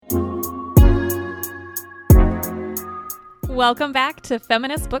Welcome back to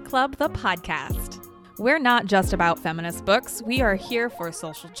Feminist Book Club, the podcast. We're not just about feminist books. We are here for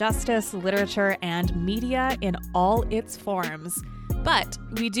social justice, literature, and media in all its forms. But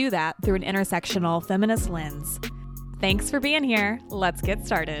we do that through an intersectional feminist lens. Thanks for being here. Let's get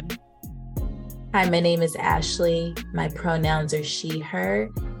started. Hi, my name is Ashley. My pronouns are she,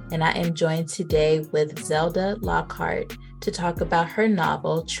 her, and I am joined today with Zelda Lockhart to talk about her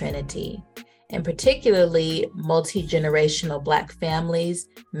novel, Trinity, and particularly multi-generational Black families,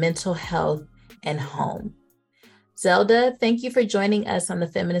 mental health, and home. Zelda, thank you for joining us on the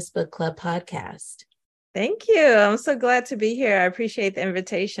Feminist Book Club podcast. Thank you. I'm so glad to be here. I appreciate the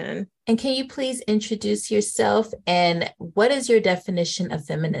invitation. And can you please introduce yourself and what is your definition of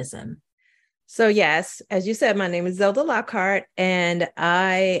feminism? So yes, as you said, my name is Zelda Lockhart, and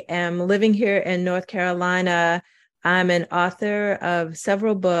I am living here in North Carolina. I'm an author of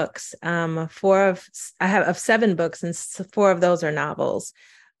several books. I have 7 books, and 4 of those are novels.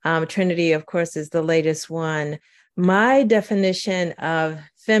 Trinity, of course, is the latest one. My definition of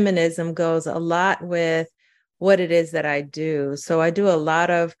feminism goes a lot with what it is that I do. So I do a lot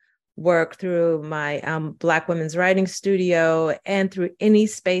of work through my Black women's writing studio and through any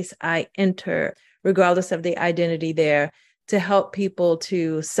space I enter, regardless of the identity there, to help people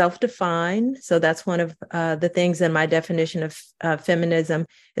to self-define. So that's one of the things in my definition of feminism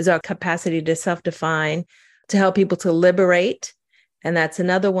is our capacity to self-define, to help people to liberate. And that's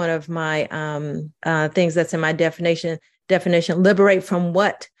another one of my things that's in my definition. Liberate from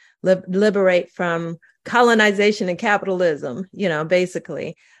what? Liberate from colonization and capitalism,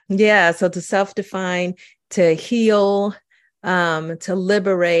 basically. Yeah, so to self-define, to heal, to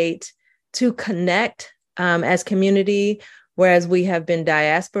liberate, to connect as community, whereas we have been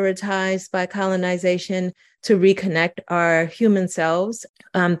diasporatized by colonization, to reconnect our human selves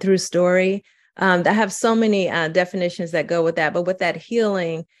through story. I have so many definitions that go with that, but with that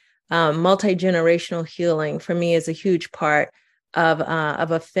healing, multi-generational healing for me is a huge part of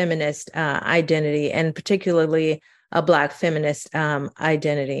a feminist identity, and particularly a Black feminist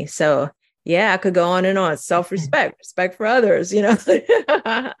identity. So yeah, I could go on and on. Self-respect, respect for others,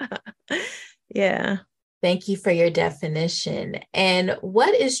 Yeah. Thank you for your definition. And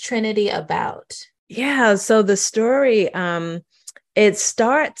what is Trinity about? Yeah, so the story, it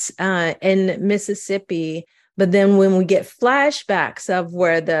starts in Mississippi, but then when we get flashbacks of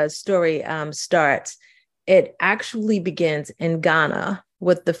where the story starts, it actually begins in Ghana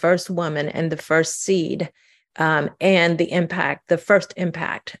with the first woman and the first seed, and the first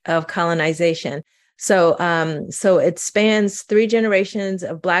impact of colonization. So it spans 3 generations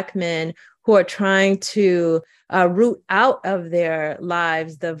of Black men who are trying to root out of their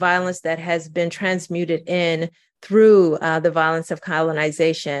lives the violence that has been transmuted in through the violence of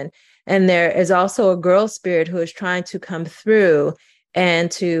colonization. And there is also a girl spirit who is trying to come through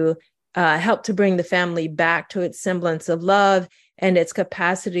and to help to bring the family back to its semblance of love and its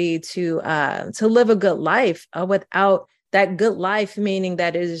capacity to live a good life without that good life, meaning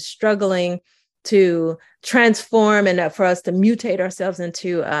that it is struggling to transform and for us to mutate ourselves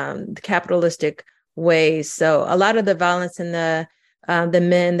into capitalistic ways. So a lot of the violence in the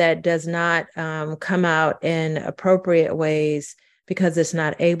men that does not come out in appropriate ways because it's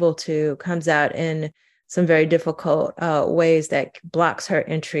not able to, comes out in some very difficult ways that blocks her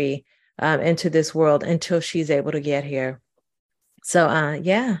entry into this world until she's able to get here. So,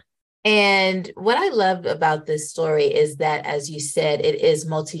 yeah. And what I loved about this story is that, as you said, it is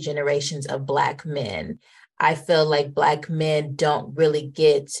multi-generations of Black men. I feel like Black men don't really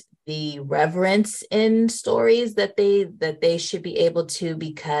get the reverence in stories that they should be able to,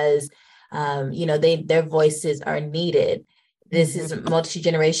 because their voices are needed. This is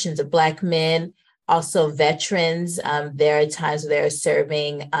multi-generations of Black men, also veterans. There are times where they're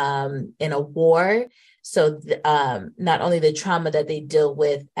serving in a war. So not only the trauma that they deal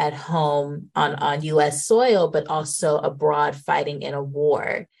with at home on U.S. soil, but also abroad fighting in a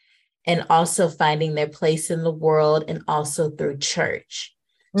war, and also finding their place in the world, and also through church.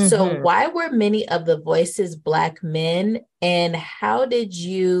 So why were many of the voices Black men, and how did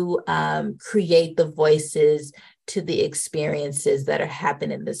you create the voices to the experiences that are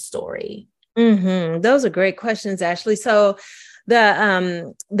happening in this story? Those are great questions, Ashley. So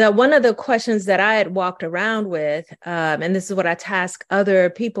the one of the questions that I had walked around with, and this is what I task other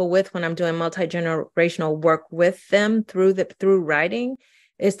people with when I'm doing multi-generational work with them through writing,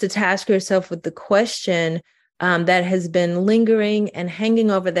 is to task yourself with the question that has been lingering and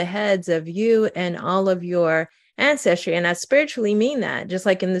hanging over the heads of you and all of your ancestry. And I spiritually mean that, just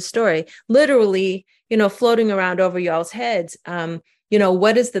like in the story, literally, floating around over y'all's heads.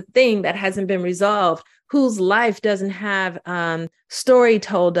 what is the thing that hasn't been resolved? Whose life doesn't have story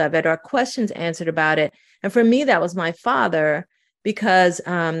told of it or questions answered about it? And for me, that was my father, because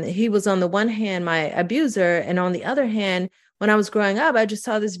he was on the one hand my abuser, and on the other hand, when I was growing up, I just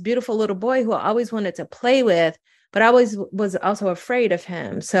saw this beautiful little boy who I always wanted to play with, but I always was also afraid of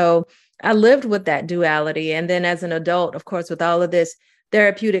him. So I lived with that duality. And then as an adult, of course, with all of this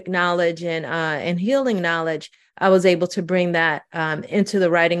therapeutic knowledge and healing knowledge, I was able to bring that into the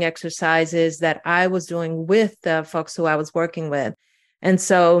writing exercises that I was doing with the folks who I was working with. And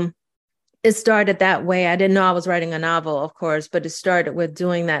so it started that way. I didn't know I was writing a novel, of course, but it started with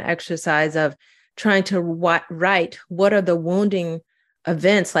doing that exercise of trying to write what are the wounding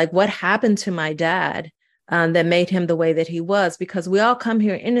events, like what happened to my dad that made him the way that he was, because we all come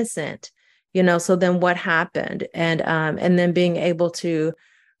here innocent, so then what happened? And then being able to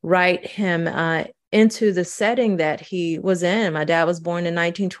write him into the setting that he was in. My dad was born in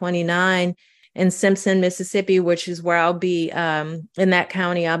 1929 in Simpson, Mississippi, which is where I'll be in that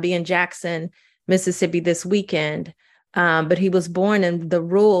county. I'll be in Jackson, Mississippi this weekend. But he was born in the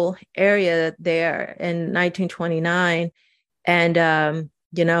rural area there in 1929. And,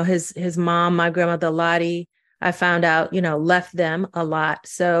 his mom, my grandmother Lottie, I found out, left them a lot.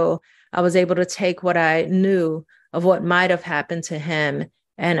 So I was able to take what I knew of what might have happened to him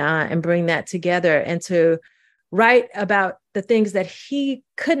and bring that together and to write about the things that he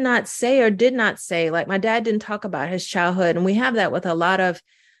could not say or did not say. Like my dad didn't talk about his childhood. And we have that with a lot of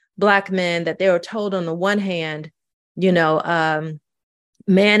Black men, that they were told on the one hand, man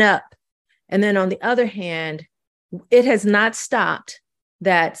up. And then on the other hand, it has not stopped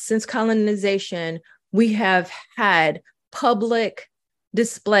that since colonization, we have had public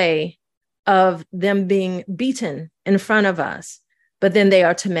display of them being beaten in front of us, but then they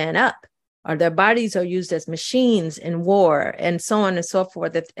are to man up, or their bodies are used as machines in war, and so on and so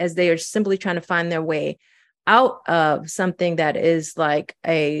forth, as they are simply trying to find their way out of something that is like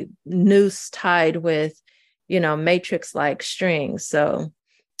a noose tied with, matrix-like strings. So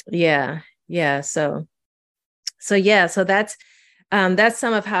yeah. So that's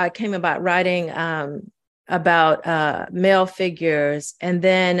some of how I came about writing about male figures. And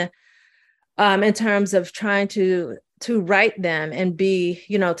then in terms of trying to write them and be,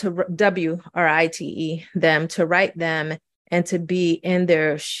 to WRITE them, to write them and to be in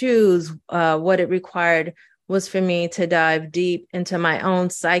their shoes, what it required was for me to dive deep into my own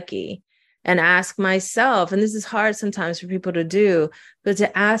psyche and ask myself, and this is hard sometimes for people to do, but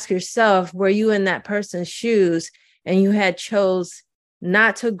to ask yourself, were you in that person's shoes and you had chose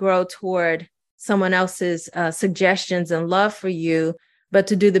not to grow toward someone else's suggestions and love for you, but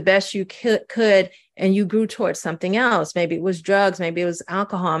to do the best you could, and you grew towards something else? Maybe it was drugs, maybe it was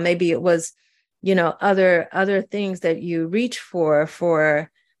alcohol, maybe it was, other things that you reach for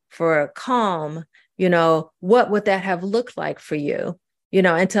calm. What would that have looked like for you?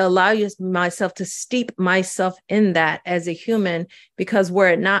 And to allow myself to steep myself in that as a human, because were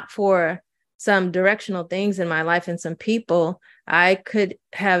it not for some directional things in my life and some people, I could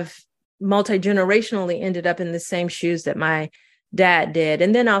have multi-generationally ended up in the same shoes that my dad did.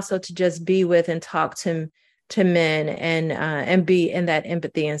 And then also to just be with and talk to men and be in that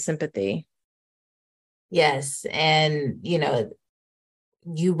empathy and sympathy. Yes. And,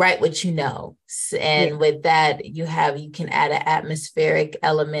 you write what you know. And with that, you can add an atmospheric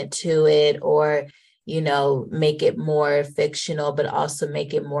element to it, or, make it more fictional, but also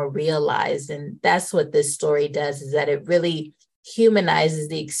make it more realized. And that's what this story does, is that it really humanizes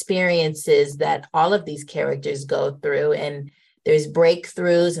the experiences that all of these characters go through. And there's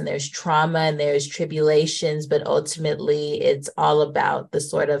breakthroughs and there's trauma and there's tribulations, but ultimately it's all about the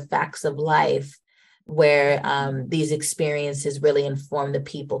sort of facts of life, where these experiences really inform the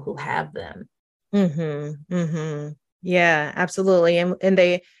people who have them. Mm-hmm. Mm-hmm. Yeah, absolutely. And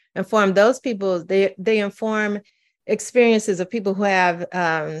they inform those people, they inform experiences of people who have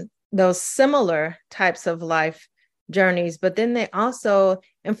those similar types of life journeys, but then they also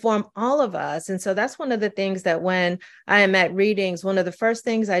inform all of us. And so that's one of the things that when I am at readings, one of the first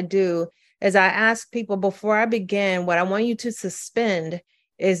things I do is I ask people before I begin, what I want you to suspend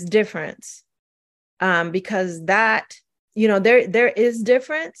is difference. Because that, there is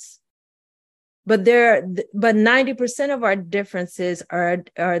difference, but 90% of our differences are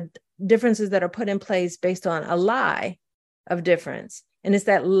differences that are put in place based on a lie of difference. And it's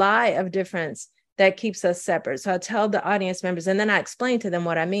that lie of difference that keeps us separate. So I tell the audience members, and then I explain to them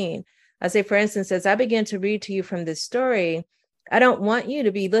what I mean. I say, for instance, as I begin to read to you from this story, I don't want you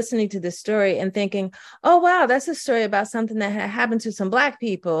to be listening to this story and thinking, oh, wow, that's a story about something that had happened to some Black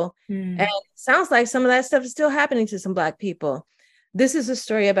people. And it sounds like some of that stuff is still happening to some Black people. This is a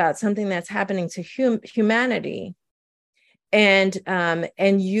story about something that's happening to humanity.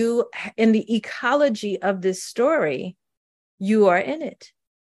 And you, in the ecology of this story, you are in it.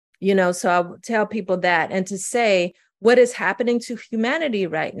 So I would tell people that, and to say what is happening to humanity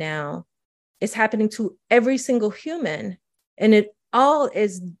right now is happening to every single human. And it all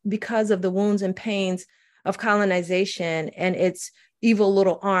is because of the wounds and pains of colonization and its evil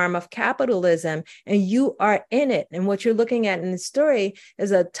little arm of capitalism. And you are in it. And what you're looking at in the story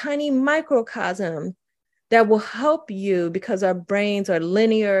is a tiny microcosm that will help you, because our brains are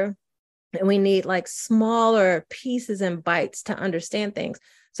linear and we need like smaller pieces and bites to understand things.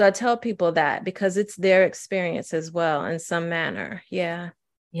 So I tell people that because it's their experience as well in some manner. Yeah.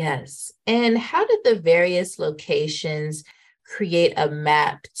 Yes. And how did the various locations create a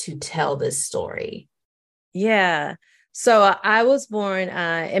map to tell this story? Yeah. So I was born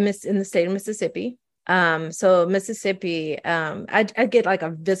in the state of Mississippi. So Mississippi, I get like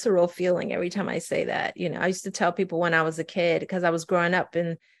a visceral feeling every time I say that. I used to tell people when I was a kid, because I was growing up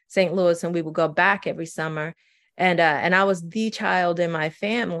in St. Louis and we would go back every summer. And I was the child in my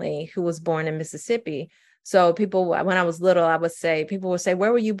family who was born in Mississippi. So people, when I was little, people would say,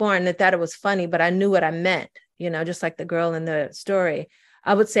 where were you born? And they thought it was funny, but I knew what I meant, just like the girl in the story.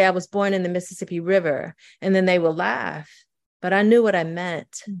 I would say I was born in the Mississippi River, and then they would laugh, but I knew what I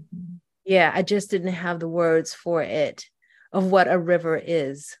meant. Mm-hmm. Yeah, I just didn't have the words for it, of what a river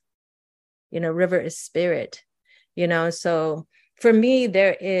is. River is spirit, so for me,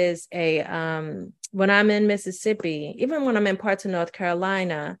 there is when I'm in Mississippi, even when I'm in parts of North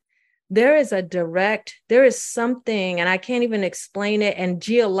Carolina, there is something, and I can't even explain it. And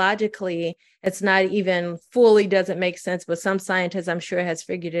geologically, it's not even fully doesn't make sense, but some scientists, I'm sure, has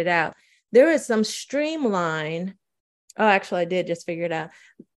figured it out. There is some streamline. Oh, actually, I did just figure it out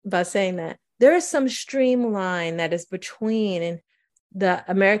by saying that. There is some streamline that is between the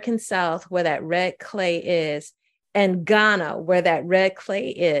American South, where that red clay is, and Ghana, where that red clay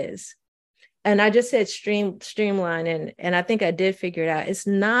is. And I just said streamline, and I think I did figure it out. It's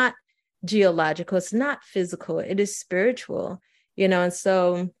not geological, it's not physical, it is spiritual, and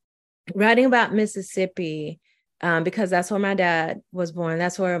so writing about Mississippi, because that's where my dad was born,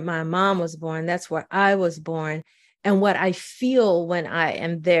 that's where my mom was born, that's where I was born, and what I feel when I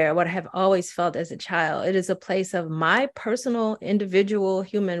am there, what I have always felt as a child, it is a place of my personal, individual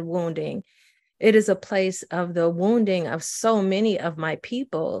human wounding. It is a place of the wounding of so many of my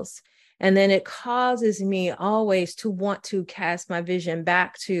peoples. And then it causes me always to want to cast my vision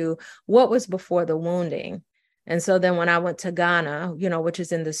back to what was before the wounding. And so then when I went to Ghana, which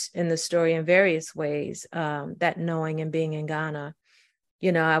is in the story in various ways, that knowing and being in Ghana,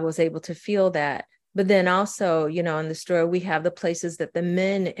 I was able to feel that. But then also, in the story, we have the places that the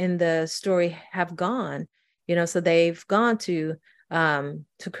men in the story have gone, so they've gone to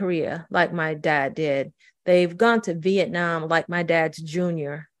Korea, like my dad did. They've gone to Vietnam, like my dad's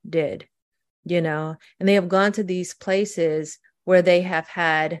junior did, and they have gone to these places where they have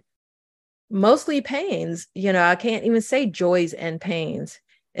had mostly pains. I can't even say joys and pains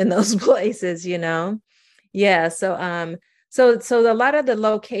in those places, Yeah. So a lot of the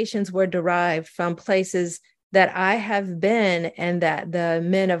locations were derived from places that I have been and that the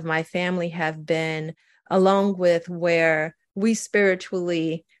men of my family have been, along with where we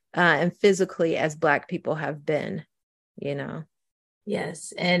spiritually and physically as Black people have been,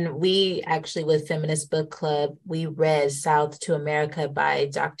 Yes. And we actually, with Feminist Book Club, we read South to America by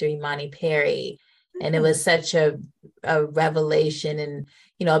Dr. Imani Perry. And it was such a revelation and,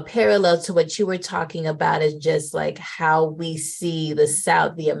 a parallel to what you were talking about is just like how we see the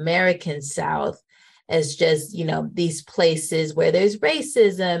South, the American South, as just, these places where there's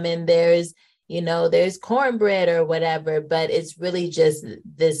racism and there's cornbread or whatever, but it's really just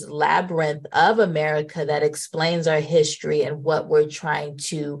this labyrinth of America that explains our history and what we're trying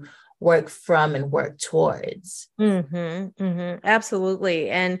to work from and work towards. Mm-hmm, mm-hmm, absolutely.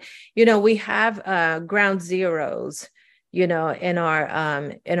 And, we have ground zeros, in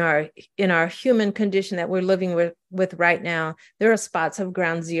our human condition that we're living with right now. There are spots of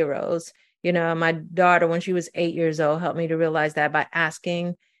ground zeros. My daughter, when she was 8 years old, helped me to realize that by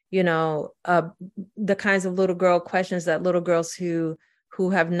asking the kinds of little girl questions that little girls who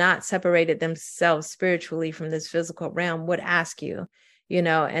have not separated themselves spiritually from this physical realm would ask you,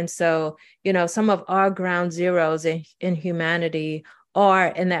 and so, some of our ground zeros in humanity are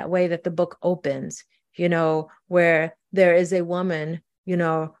in that way that the book opens, where there is a woman,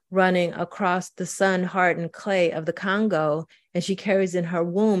 running across the sun-hardened clay of the Congo, and she carries in her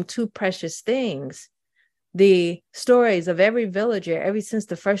womb two precious things. The stories of every villager, ever since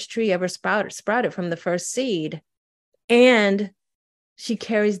the first tree ever sprouted from the first seed, and she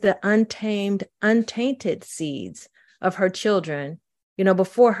carries the untamed, untainted seeds of her children. You know,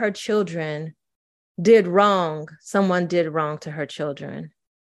 before her children did wrong, someone did wrong to her children,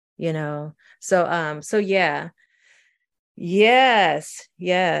 you know. So yeah. Yes.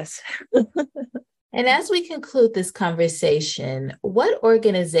 And as we conclude this conversation, what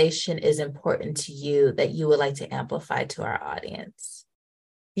organization is important to you that you would like to amplify to our audience?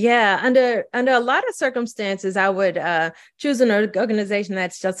 Yeah, under a lot of circumstances, I would choose an organization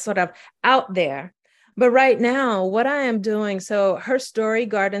that's just sort of out there. But right now, what I am doing, so Her Story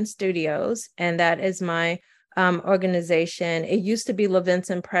Garden Studios, and that is my organization. It used to be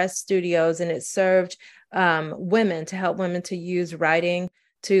LaVinson Press Studios, and it served women, to help women to use writing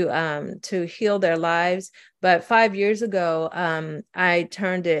to heal their lives. But 5 years ago, I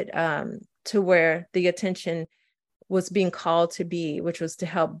turned it to where the attention was being called to be, which was to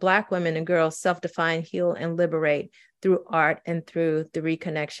help Black women and girls self-define, heal, and liberate through art and through the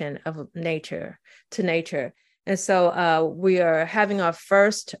reconnection of nature to nature. And so we are having our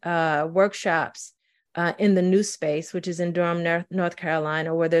first workshops in the new space, which is in Durham, North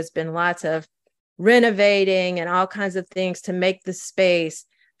Carolina, where there's been lots of renovating and all kinds of things to make the space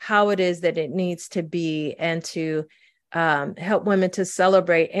how it is that it needs to be, and to help women to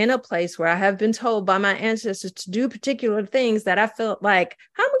celebrate in a place where I have been told by my ancestors to do particular things that I felt like,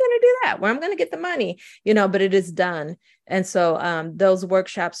 how am I going to do that? Where am I going to get the money? You know, but it is done. And so those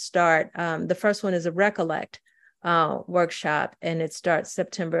workshops start. The first one is a Recollect workshop, and it starts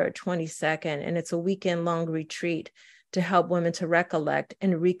September 22nd. And it's a weekend long retreat to help women to recollect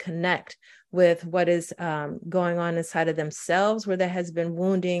and reconnect with what is going on inside of themselves, where there has been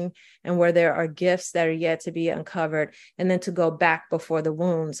wounding and where there are gifts that are yet to be uncovered, and then to go back before the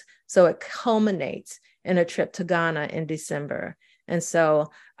wounds. So it culminates in a trip to Ghana in December. And so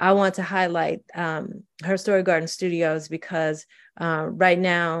I want to highlight Her Story Garden Studios because right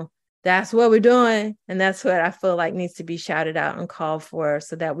now, that's what we're doing. And that's what I feel like needs to be shouted out and called for,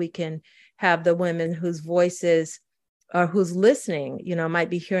 so that we can have the women whose voices or who's listening, you know, might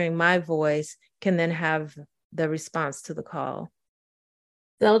be hearing my voice, can then have the response to the call.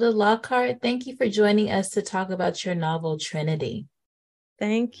 Zelda Lockhart, thank you for joining us to talk about your novel, Trinity.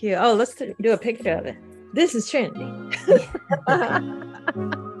 Thank you. Oh, let's do a picture of it. This is Trinity.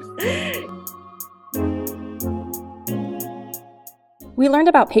 We learned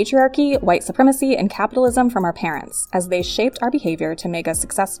about patriarchy, white supremacy, and capitalism from our parents, as they shaped our behavior to make us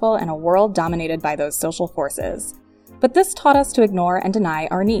successful in a world dominated by those social forces. But this taught us to ignore and deny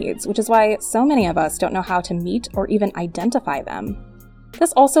our needs, which is why so many of us don't know how to meet or even identify them.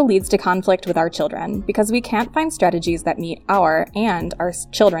 This also leads to conflict with our children, because we can't find strategies that meet our and our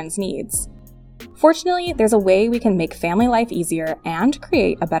children's needs. Fortunately, there's a way we can make family life easier and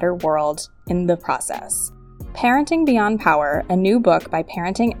create a better world in the process. Parenting Beyond Power, a new book by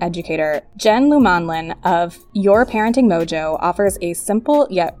parenting educator Jen Lumanlin of Your Parenting Mojo, offers a simple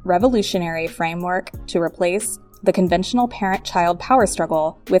yet revolutionary framework to replace the conventional parent-child power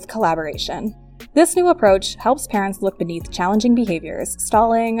struggle with collaboration. This new approach helps parents look beneath challenging behaviors,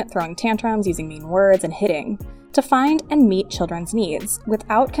 stalling, throwing tantrums, using mean words, and hitting, to find and meet children's needs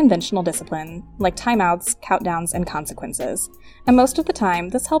without conventional discipline like timeouts, countdowns, and consequences. And most of the time,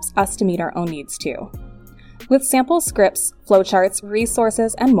 this helps us to meet our own needs too. With sample scripts, flowcharts,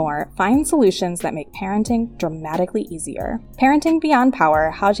 resources, and more, find solutions that make parenting dramatically easier. Parenting Beyond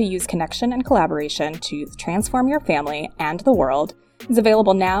Power: How to Use Connection and Collaboration to Transform Your Family and the World is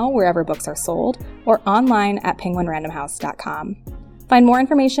available now wherever books are sold or online at penguinrandomhouse.com. Find more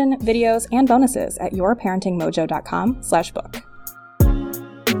information, videos, and bonuses at yourparentingmojo.com/book.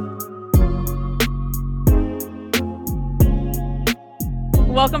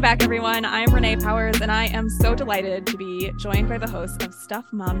 Welcome back, everyone. I'm Renee Powers, and I am so delighted to be joined by the hosts of Stuff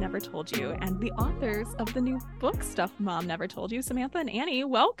Mom Never Told You and the authors of the new book, Stuff Mom Never Told You, Samantha and Annie.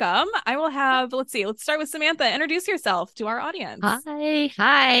 Welcome. I will have, let's start with Samantha. Introduce yourself to our audience.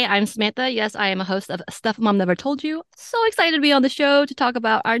 Hi, I'm Samantha. Yes, I am a host of Stuff Mom Never Told You. So excited to be on the show to talk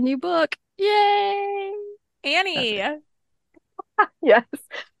about our new book. Yay! Annie. Yes.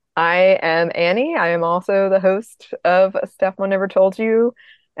 I am Annie. I am also the host of Stuff Mom Never Told You,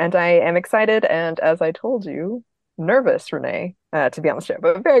 and I am excited and, as I told you, nervous, Renee, to be on the show,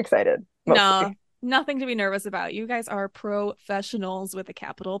 but very excited. Mostly. No, nothing to be nervous about. You guys are professionals with a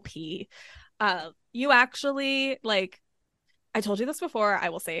capital P. You actually, I told you this before, I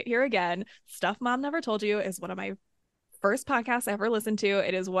will say it here again. Stuff Mom Never Told You is one of my first podcast I ever listened to.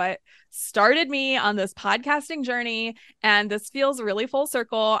 It is what started me on this podcasting journey. And this feels really full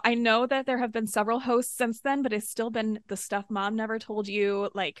circle. I know that there have been several hosts since then, but it's still been the Stuff Mom Never Told You,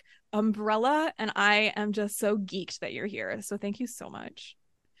 like, umbrella. And I am just so geeked that you're here. So thank you so much.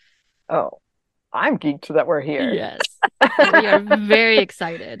 Oh, I'm geeked that we're here. Yes. We are very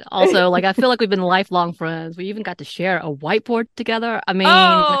excited. Also, like, I feel like we've been lifelong friends. We even got to share a whiteboard together. I mean,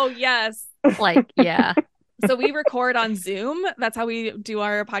 oh, yes. Like, yeah. So we record on Zoom. That's how we do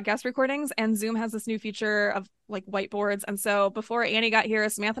our podcast recordings. And Zoom has this new feature of like whiteboards. And so before Annie got here,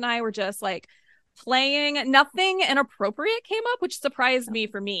 Samantha and I were just like playing. Nothing inappropriate came up, which surprised me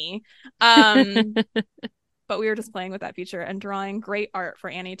for me. But we were just playing with that feature and drawing great art for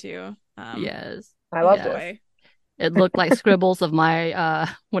Annie too. Yes. I love enjoy. this. It looked like scribbles of my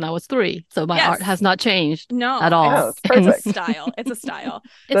when I was 3. So my art has not changed at all. It's perfect. It's a style. It's a style.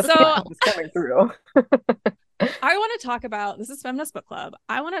 The So style is coming through. I want to talk about, this is Feminist Book Club.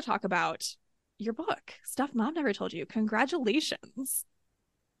 I want to talk about your book, Stuff Mom Never Told You. Congratulations.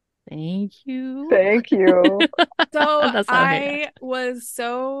 Thank you. Thank you. So I was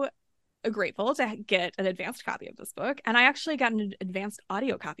so grateful to get an advanced copy of this book, and I actually got an advanced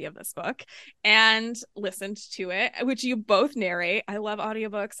audio copy of this book and listened to it, which you both narrate. I love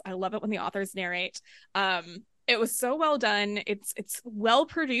audiobooks. I love it when the authors narrate. It was so well done. It's well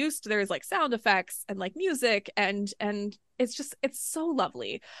produced. There's like sound effects and like music and it's so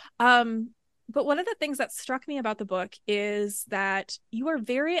lovely. But one of the things that struck me about the book is that you are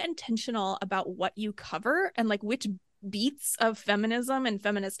very intentional about what you cover and like which beats of feminism and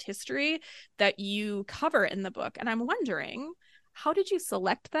feminist history that you cover in the book. And I'm wondering, how did you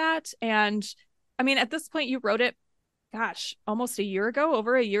select that? And I mean, at this point you wrote it, gosh, almost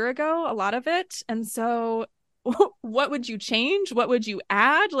over a year ago, a lot of it. And so what would you change? What would you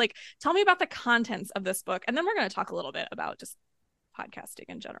add? Like, tell me about the contents of this book. And then we're going to talk a little bit about just podcasting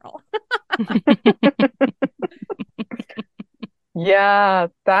in general. Yeah,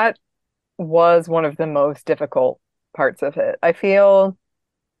 that was one of the most difficult parts of it. I feel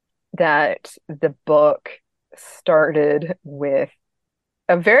that the book started with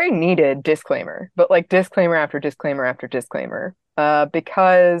a very needed disclaimer, but like disclaimer after disclaimer after disclaimer.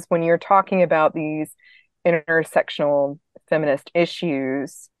 Because when you're talking about these intersectional feminist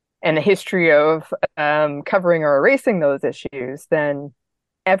issues and the history of covering or erasing those issues, then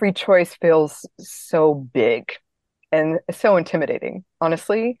every choice feels so big and so intimidating.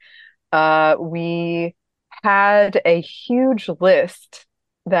 Honestly, we had a huge list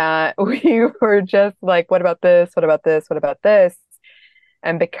that we were just like, what about this? What about this? What about this?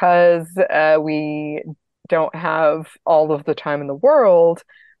 And because we don't have all of the time in the world,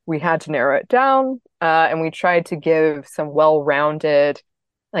 we had to narrow it down. And we tried to give some well-rounded,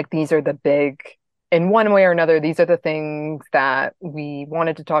 like, these are the big, in one way or another, these are the things that we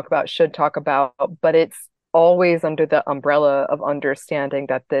wanted to talk about, should talk about, but it's always under the umbrella of understanding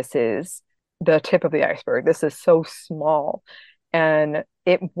that this is the tip of the iceberg. This is so small. And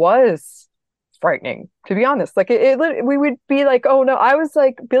it was frightening, to be honest. Like we would be like, oh no, I was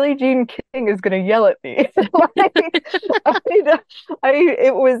like, Billie Jean King is going to yell at me. Like,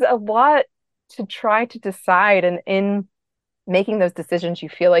 it was a lot to try to decide. And in making those decisions, you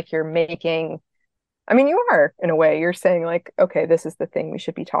feel like you're making, I mean, you are, in a way, you're saying like, okay, this is the thing we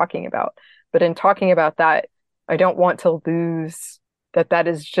should be talking about. But in talking about that, I don't want to lose that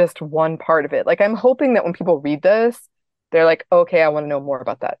is just one part of it. Like, I'm hoping that when people read this, they're like, okay, I want to know more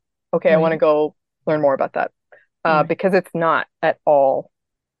about that. Okay, right. I want to go learn more about that. Right. Because it's not at all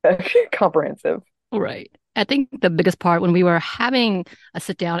comprehensive. Right. I think the biggest part when we were having a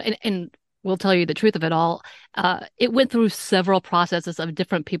sit down, and we'll tell you the truth of it all, it went through several processes of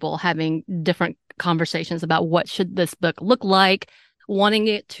different people having different conversations about what should this book look like, wanting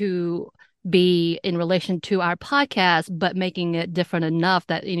it to be in relation to our podcast, but making it different enough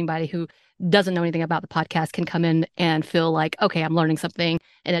that anybody who doesn't know anything about the podcast can come in and feel like, okay, I'm learning something,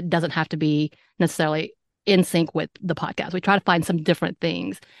 and it doesn't have to be necessarily in sync with the podcast. We try to find some different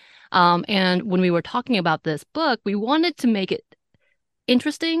things. And when we were talking about this book, we wanted to make it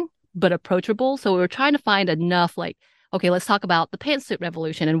interesting, but approachable. So we were trying to find enough, like, okay, let's talk about the pantsuit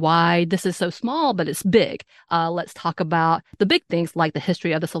revolution and why this is so small, but it's big. Let's talk about the big things like the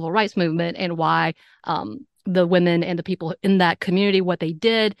history of the civil rights movement and why the women and the people in that community, what they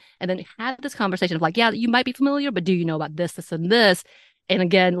did. And then have this conversation of like, yeah, you might be familiar, but do you know about this, this, and this? And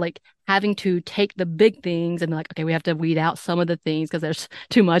again, like having to take the big things and like, okay, we have to weed out some of the things because there's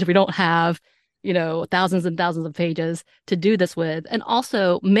too much. We don't have, thousands and thousands of pages to do this with, and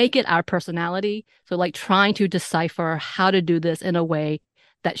also make it our personality. So like trying to decipher how to do this in a way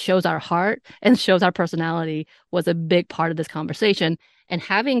that shows our heart and shows our personality was a big part of this conversation. And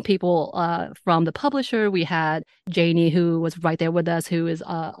having people from the publisher, we had Janie, who was right there with us, who is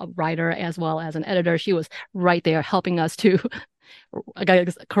a writer as well as an editor. She was right there helping us to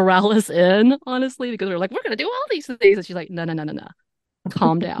corral us in, honestly, because we were like, we're going to do all these things. And she's like, no, no, no, no, no.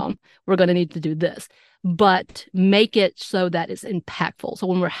 Calm down. We're going to need to do this, but make it so that it's impactful. So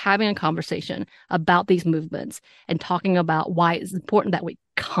when we're having a conversation about these movements and talking about why it's important that we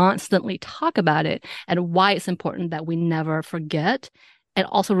constantly talk about it and why it's important that we never forget. And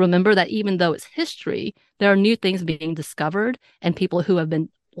also remember that even though it's history, there are new things being discovered and people who have been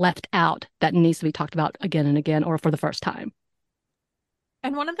left out that needs to be talked about again and again or for the first time.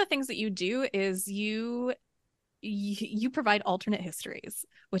 And one of the things that you do is you provide alternate histories,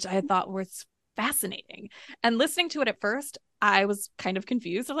 which I thought was fascinating. And listening to it at first, I was kind of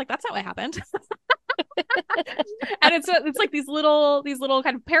confused. I was like, that's not what happened. And it's like these little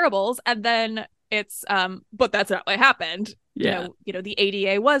kind of parables, and then it's but that's not what happened. Yeah. You know, the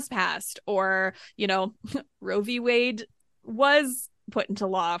ADA was passed, or, you know, Roe v. Wade was put into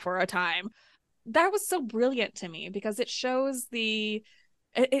law for a time. That was so brilliant to me because it shows the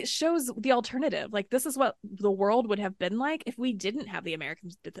alternative. Like, this is what the world would have been like if we didn't have the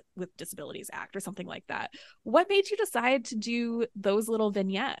Americans with Disabilities Act or something like that. What made you decide to do those little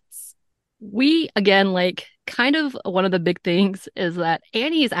vignettes? We, again, like, kind of one of the big things is that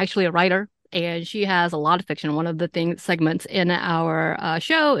Annie is actually a writer and she has a lot of fiction. One of the segments in our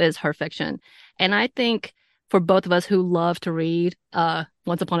show is her fiction. And I think for both of us who love to read,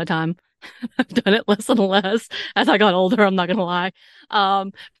 once upon a time, I've done it less and less as I got older, I'm not going to lie.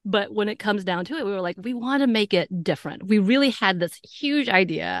 But when it comes down to it, we were like, we want to make it different. We really had this huge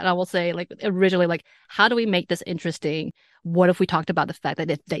idea. And I will say, like, originally, like, how do we make this interesting? What if we talked about the fact that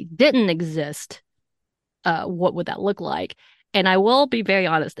if they didn't exist, what would that look like? And I will be very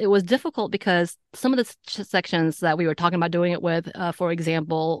honest, it was difficult because some of the sections that we were talking about doing it with, for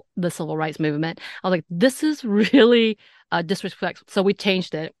example, the civil rights movement, I was like, this is really disrespectful. So we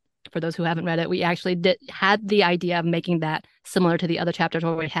changed it. For those who haven't read it, we actually had the idea of making that similar to the other chapters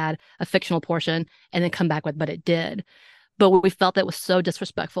where we had a fictional portion and then come back with, but it did. But we felt that was so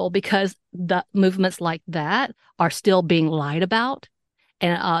disrespectful because the movements like that are still being lied about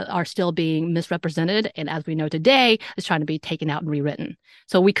and are still being misrepresented. And as we know today, is trying to be taken out and rewritten.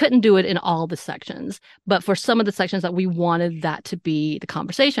 So we couldn't do it in all the sections. But for some of the sections that we wanted that to be the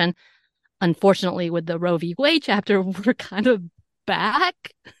conversation, unfortunately, with the Roe v. Wade chapter, we're kind of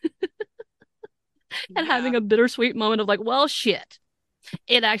back and having a bittersweet moment of like, well, shit,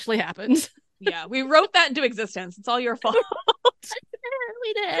 it actually happened. Yeah, we wrote that into existence. It's all your fault.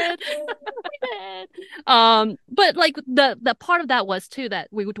 We did. But like the part of that was too that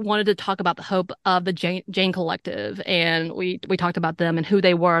we wanted to talk about the hope of the Jane Collective, and we talked about them and who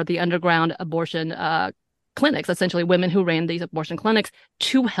they were, the underground abortion clinics, essentially women who ran these abortion clinics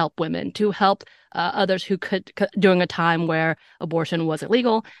to help women, to help others who could during a time where abortion was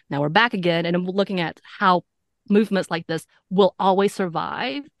illegal. Now we're back again, and I'm looking at how movements like this will always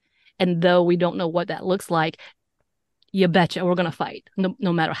survive. And though we don't know what that looks like, you betcha we're going to fight,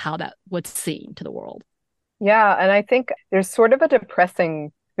 no matter how that would seem to the world. Yeah, and I think there's sort of a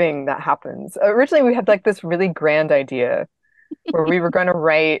depressing thing that happens. Originally, we had like this really grand idea where we were going to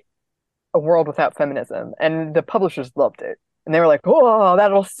write a world without feminism, and the publishers loved it. And they were like, oh,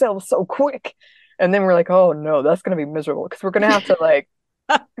 that'll sell so quick. And then we're like, oh no, that's going to be miserable because we're going to have to like,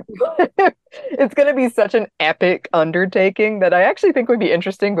 it's going to be such an epic undertaking that I actually think would be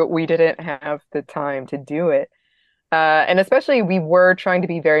interesting, but we didn't have the time to do it. And especially we were trying to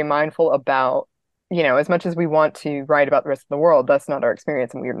be very mindful about, you know, as much as we want to write about the rest of the world, that's not our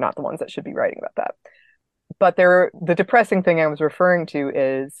experience, and we're not the ones that should be writing about that. But the depressing thing I was referring to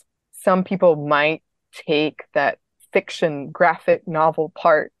is some people might take that fiction graphic novel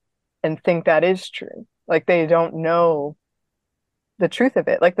part and think that is true. Like they don't know the truth of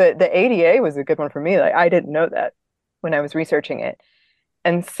it. Like the ADA was a good one for me. Like I didn't know that when I was researching it.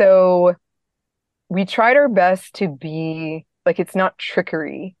 And so we tried our best to be like, it's not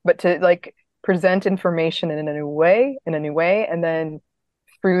trickery, but to like present information in a new way, and then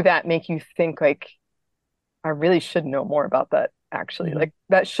through that make you think like, I really should know more about that actually. Mm-hmm. Like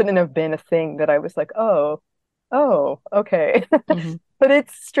that shouldn't have been a thing that I was like, oh, okay. Mm-hmm. But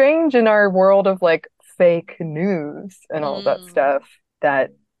it's strange in our world of like fake news and all that stuff that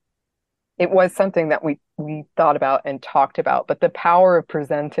it was something that we thought about and talked about. But the power of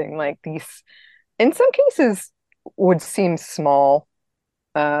presenting like these, in some cases, would seem small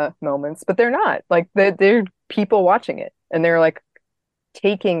moments, but they're not. Like they're people watching it, and they're like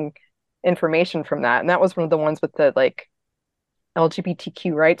taking information from that. And that was one of the ones with the like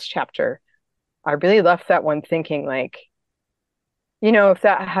LGBTQ rights chapter, I really left that one thinking like, if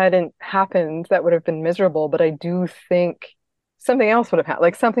that hadn't happened, that would have been miserable. But I do think something else would have happened.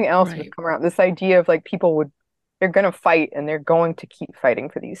 Like something else would have Right. come around. This idea of like they're going to fight and they're going to keep fighting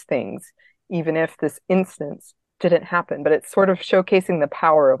for these things, even if this instance didn't happen. But it's sort of showcasing the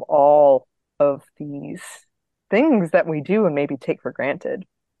power of all of these things that we do and maybe take for granted.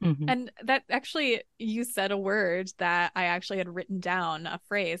 Hmm. And that actually, you said a word that I actually had written down, a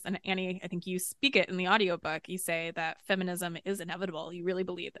phrase. And Annie, I think you speak it in the audiobook. You say that feminism is inevitable. You really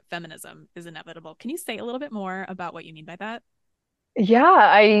believe that feminism is inevitable. Can you say a little bit more about what you mean by that?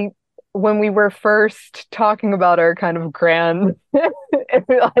 Yeah, when we were first talking about our kind of grand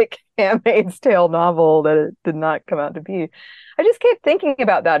like Handmaid's Tale novel that it did not come out to be, I just kept thinking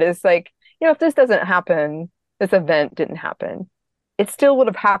about that. It's like, if this doesn't happen, this event didn't happen, it still would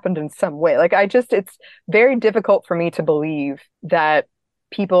have happened in some way. Like it's very difficult for me to believe that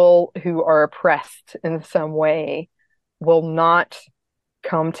people who are oppressed in some way will not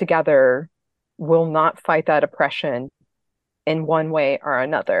come together, will not fight that oppression in one way or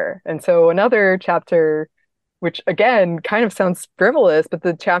another. And so another chapter, which again kind of sounds frivolous, but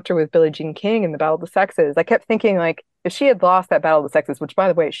the chapter with Billie Jean King and the Battle of the Sexes, I kept thinking like if she had lost that Battle of the Sexes, which by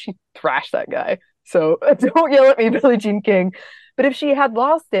the way, she thrashed that guy. So don't yell at me, Billie Jean King. But if she had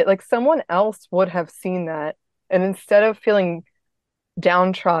lost it, like someone else would have seen that. And instead of feeling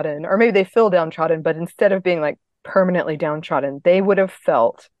downtrodden, or maybe they feel downtrodden, but instead of being like permanently downtrodden, they would have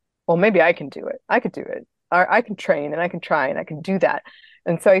felt, well, maybe I can do it. I could do it. I can train and I can try and I can do that.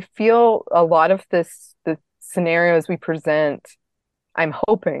 And so I feel a lot of the scenarios we present, I'm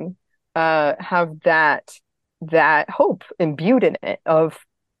hoping, have that hope imbued in it of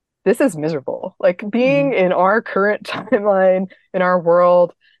this is miserable. Like being Hmm. in our current timeline, in our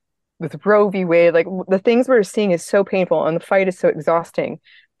world, with Roe v. Wade, like the things we're seeing is so painful and the fight is so exhausting.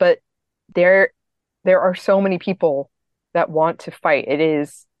 But there there are so many people that want to fight. It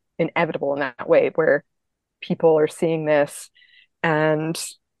is inevitable in that way where people are seeing this and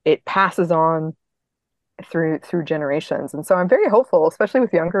it passes on through generations. And so I'm very hopeful, especially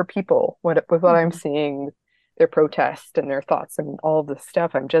with younger people, with what I'm Hmm. seeing, their protest and their thoughts and all of this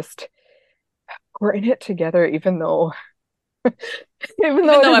stuff. We're in it together, even though Even it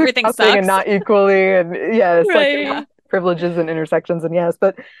though is everything exhausting and sucks. not equally, and yes, like Right. privileges and intersections, and yes,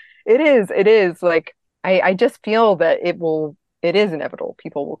 but it is like I just feel that it is inevitable.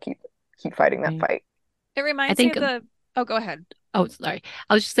 People will keep fighting that Right. fight. It I reminds me think of the, oh, go ahead. Oh, sorry.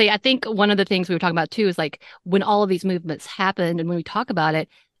 I was just saying, I think one of the things we were talking about too is like when all of these movements happened and when we talk about it,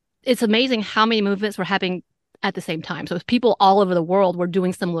 it's amazing how many movements were happening at the same time. So people all over the world were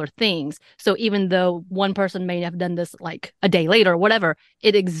doing similar things. So even though one person may have done this like a day later or whatever,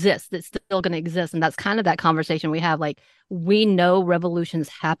 it exists. It's still going to exist. And that's kind of that conversation we have. Like we know revolutions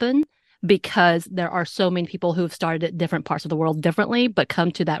happen because there are so many people who have started at different parts of the world differently, but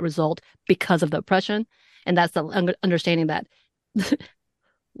come to that result because of the oppression. And that's the understanding that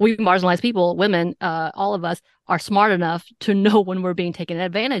we marginalized people, women, all of us are smart enough to know when we're being taken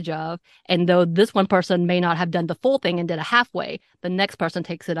advantage of. And though this one person may not have done the full thing and did a halfway, the next person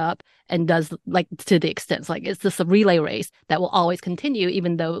takes it up and does like to the extent. Like it's just a relay race that will always continue,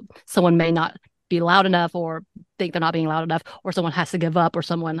 even though someone may not be loud enough or think they're not being loud enough, or someone has to give up, or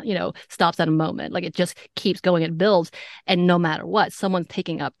someone, stops at a moment. Like it just keeps going, it builds. And no matter what, someone's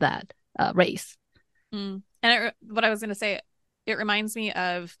taking up that race. And what I was going to say, it reminds me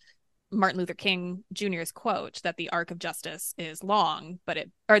of Martin Luther King Jr.'s quote that the arc of justice is long,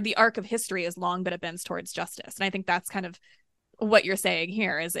 or the arc of history is long, but it bends towards justice. And I think that's kind of what you're saying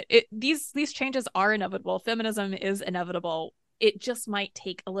here is these changes are inevitable. Feminism is inevitable. It just might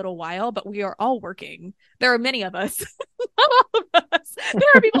take a little while, but we are all working. There are many of us, not all of us. There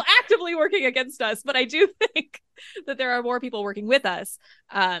are people actively working against us, but I do think that there are more people working with us.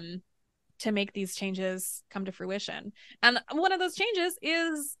 To make these changes come to fruition. And one of those changes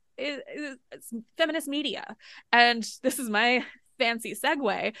is feminist media. And this is my fancy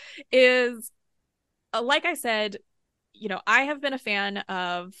segue is like I said, I have been a fan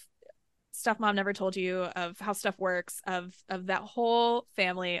of Stuff Mom Never Told You, of How Stuff Works, of that whole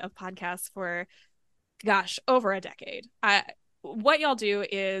family of podcasts for gosh, over a decade. What y'all do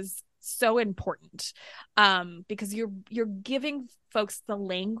is so important because you're giving folks the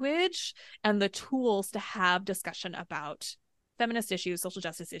language and the tools to have discussion about feminist issues, social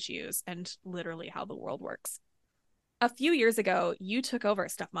justice issues, and literally how the world works. A few years ago, you took over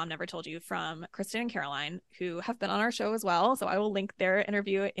Stuff Mom Never Told You from Kristen and Caroline, who have been on our show as well. So I will link their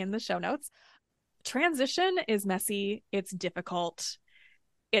interview in the show notes. Transition is messy. It's difficult.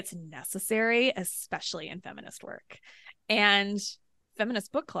 It's necessary, especially in feminist work. And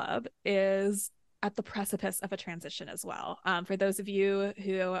Feminist Book Club is at the precipice of a transition as well. For those of you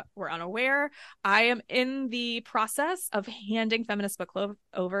who were unaware, I am in the process of handing Feminist Book Club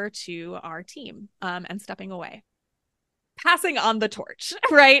over to our team and stepping away, passing on the torch,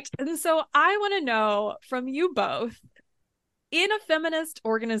 right? And so I want to know from you both, in a feminist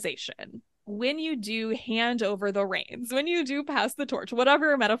organization, when you do hand over the reins, when you do pass the torch,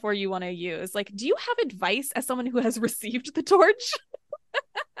 whatever metaphor you want to use, like, do you have advice as someone who has received the torch?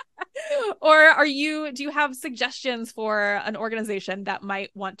 Or do you have suggestions for an organization that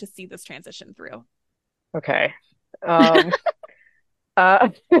might want to see this transition through? Okay.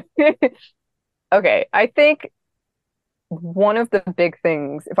 Okay. I think one of the big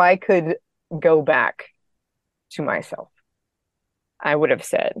things, if I could go back to myself, I would have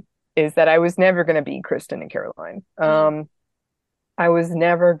said, is that I was never going to be Kristen and Caroline. I was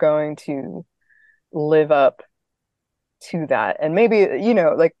never going to live up to that. And maybe,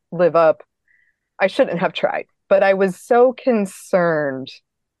 like live up, I shouldn't have tried, but I was so concerned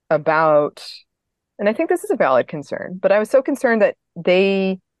about, and I think this is a valid concern, but I was so concerned that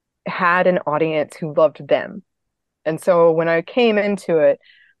they had an audience who loved them. And so when I came into it,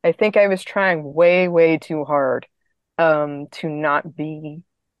 I think I was trying way, way too hard to not be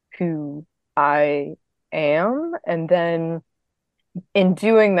who I am. And then in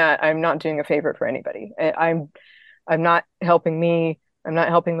doing that, I'm not doing a favor for anybody. I'm not helping me. I'm not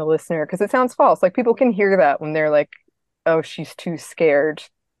helping the listener, because it sounds false. Like, people can hear that when they're like, oh, she's too scared,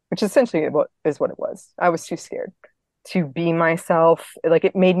 which essentially what it was. I was too scared to be myself. Like,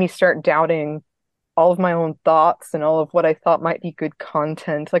 it made me start doubting all of my own thoughts and all of what I thought might be good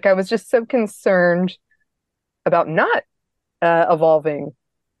content. Like, I was just so concerned about not evolving,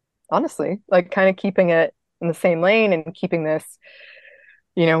 honestly, like kind of keeping it in the same lane and keeping this.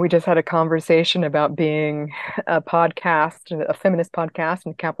 We just had a conversation about being a podcast, a feminist podcast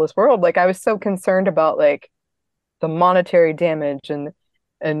in a capitalist world. Like, I was so concerned about like the monetary damage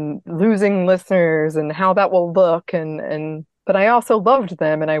and losing listeners and how that will look, but I also loved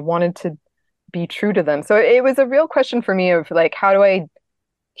them and I wanted to be true to them. So it was a real question for me of like, how do I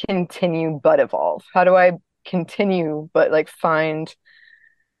continue but evolve? How do I continue but like find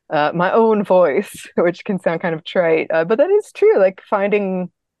my own voice, which can sound kind of trite, but that is true. Like, finding,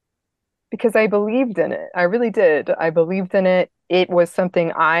 because I believed in it. I really did. I believed in it. It was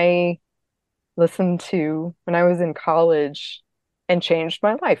something I listened to when I was in college and changed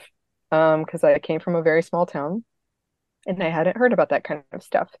my life. Because I came from a very small town and I hadn't heard about that kind of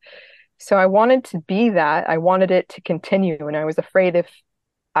stuff. So I wanted to be that. I wanted it to continue. And I was afraid if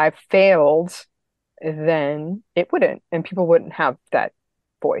I failed, then it wouldn't, and people wouldn't have that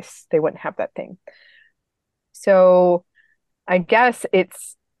voice. They wouldn't have that thing. So I guess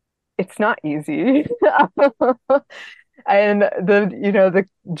it's not easy. And the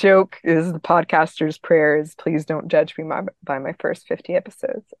joke is, the podcaster's prayer is, please don't judge me by my first 50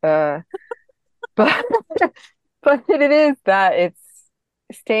 episodes. But but it is that it's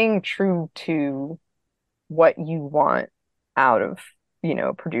staying true to what you want out of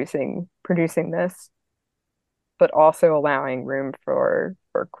producing this, but also allowing room for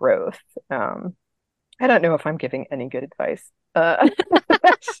growth. I don't know if I'm giving any good advice.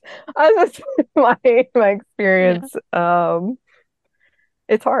 That's my experience. Yeah.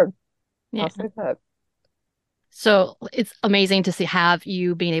 It's hard. Yeah. I'll say that. So it's amazing to have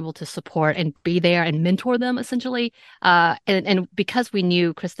you being able to support and be there and mentor them, essentially. And because we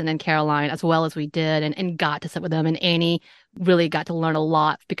knew Kristen and Caroline as well as we did, and got to sit with them, and Annie really got to learn a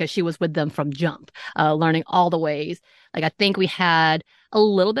lot because she was with them from jump, learning all the ways. Like, I think we had a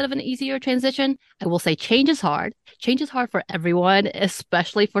little bit of an easier transition. I will say change is hard. Change is hard for everyone,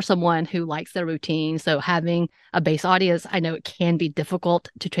 especially for someone who likes their routine. So having a base audience, I know it can be difficult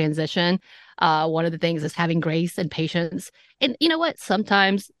to transition. One of the things is having grace and patience. And you know what?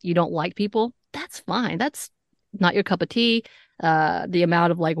 Sometimes you don't like people. That's fine. That's not your cup of tea. The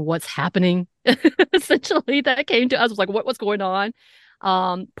amount of like what's happening essentially that came to us was like, what's going on?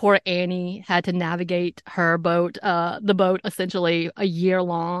 Poor Annie had to navigate her boat, the boat essentially a year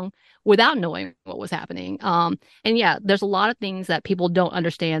long without knowing what was happening. And yeah, there's a lot of things that people don't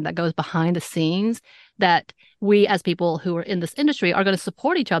understand that goes behind the scenes, that we as people who are in this industry are going to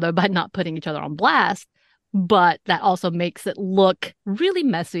support each other by not putting each other on blast. But that also makes it look really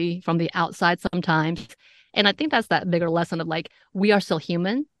messy from the outside sometimes. And I think that's that bigger lesson of like, we are still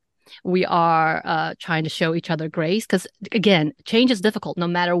human. We are trying to show each other grace, because again, change is difficult no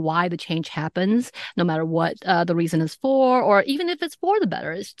matter why the change happens, no matter what the reason is for, or even if it's for the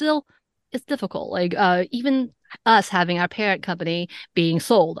better, it's still it's difficult. Like even us having our parent company being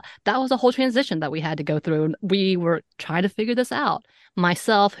sold, that was a whole transition that we had to go through. We were trying to figure this out.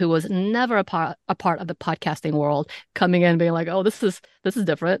 Myself, who was never a part of the podcasting world, coming in and being like, "Oh, this is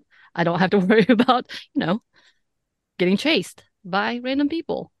different. I don't have to worry about, getting chased by random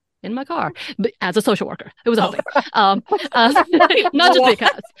people in my car." But as a social worker, it was a whole thing.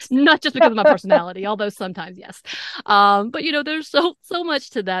 Not just because of my personality, although sometimes yes. But there's so much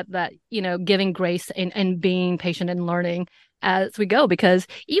to that giving grace and being patient and learning as we go, because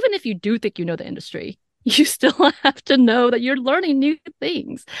even if you do think you know the industry, you still have to know that you're learning new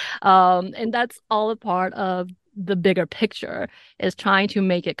things. And that's all a part of the bigger picture, is trying to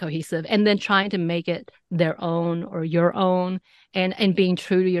make it cohesive and then trying to make it their own or your own, and being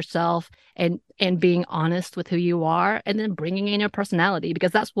true to yourself, and being honest with who you are, and then bringing in your personality,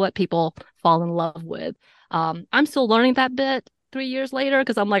 because that's what people fall in love with. I'm still learning that bit 3 years later,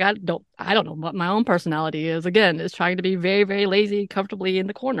 because I'm like, I don't know what my own personality is. Again, it's trying to be very, very lazy, comfortably in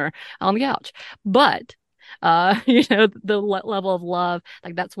the corner on the couch. But the level of love,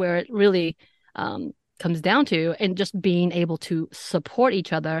 like that's where it really comes down to, and just being able to support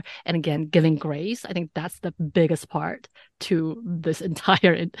each other, and again, giving grace. I think that's the biggest part to this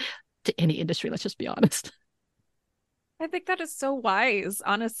entire to any industry. Let's just be honest. I think that is so wise,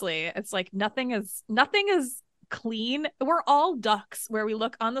 honestly. It's like nothing is clean. We're all ducks, where we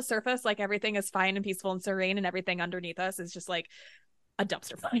look on the surface like everything is fine and peaceful and serene, and everything underneath us is just like a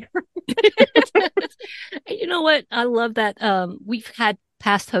dumpster fire. You know what? I love that we've had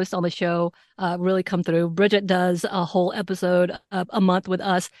past hosts on the show really come through. Bridget does a whole episode a month with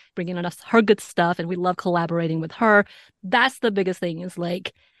us, bringing on us her good stuff, and we love collaborating with her. That's the biggest thing, is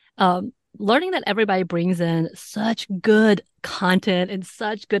like learning that everybody brings in such good content and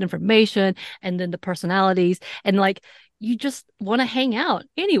such good information, and then the personalities, and like you just want to hang out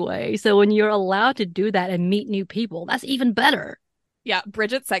anyway. So when you're allowed to do that and meet new people, that's even better. Yeah,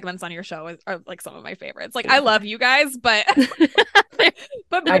 Bridget's segments on your show are like some of my favorites. Like, I love you guys, but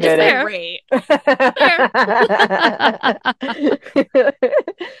but Bridget's great. And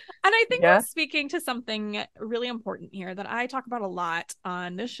I think we're speaking to something really important here that I talk about a lot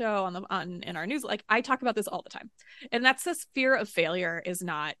on this show, in our news. Like, I talk about this all the time, and that's this fear of failure is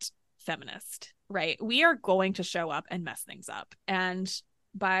not feminist, right? We are going to show up and mess things up, and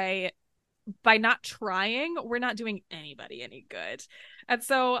by not trying, we're not doing anybody any good. And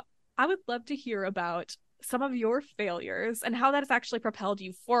so I would love to hear about some of your failures and how that has actually propelled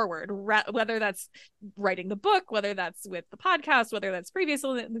you forward, whether that's writing the book, whether that's with the podcast, whether that's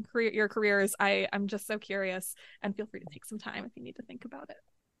previously in your careers. I'm just so curious, and feel free to take some time if you need to think about it.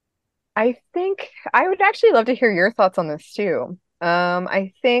 I think I would actually love to hear your thoughts on this too.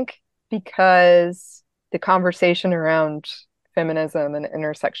 I think because the conversation around feminism and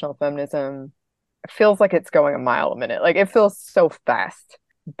intersectional feminism feels like it's going a mile a minute. Like, it feels so fast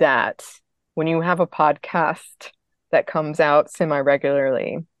that when you have a podcast that comes out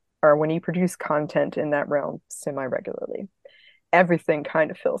semi-regularly, or when you produce content in that realm semi-regularly, everything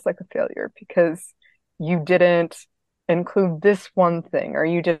kind of feels like a failure, because you didn't include this one thing, or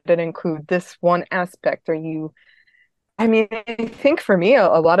you didn't include this one aspect, I think for me, a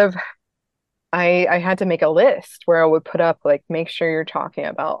lot of I had to make a list where I would put up, like, make sure you're talking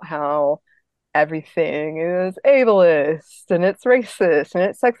about how everything is ableist and it's racist and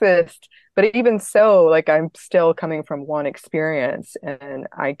it's sexist. But even so, like, I'm still coming from one experience, and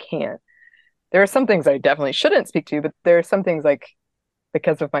I can't. There are some things I definitely shouldn't speak to, but there are some things, like,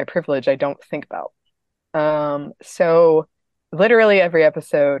 because of my privilege, I don't think about. So literally every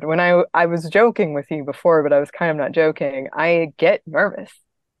episode, when I was joking with you before, but I was kind of not joking, I get nervous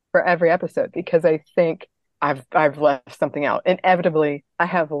for every episode, because I think I've left something out. Inevitably, I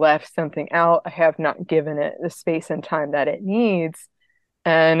have left something out. I have not given it the space and time that it needs.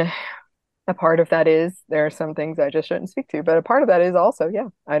 And a part of that is there are some things I just shouldn't speak to. But a part of that is also, yeah,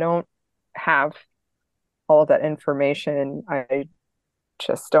 I don't have all of that information. I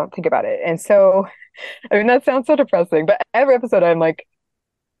just don't think about it. And so, that sounds so depressing, but every episode I'm like,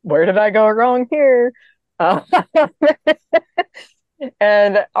 where did I go wrong here?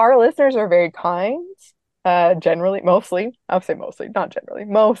 And our listeners are very kind, generally, mostly. I'll say mostly, not generally,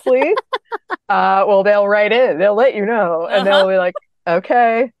 mostly. Well, they'll write in, they'll let you know, and they'll be like,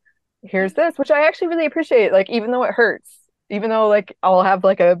 okay, here's this, which I actually really appreciate. Like, even though it hurts, even though, like, I'll have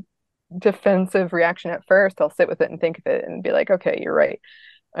like a defensive reaction at first, I'll sit with it and think of it and be like, okay, you're right.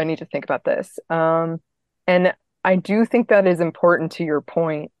 I need to think about this. And I do think that is important to your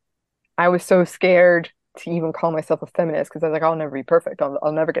point. I was so scared to even call myself a feminist, because I was like, I'll never be perfect.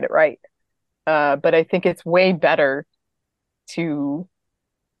 I'll never get it right. But I think it's way better to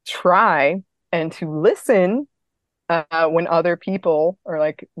try and to listen when other people are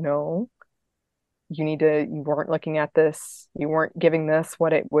like, no, you weren't looking at this, you weren't giving this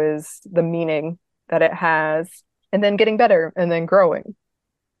what it was, the meaning that it has, and then getting better and then growing.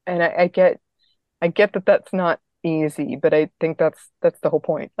 And I get that that's not easy, but I think that's the whole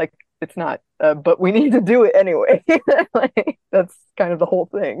point. Like it's not, but we need to do it anyway. Like that's kind of the whole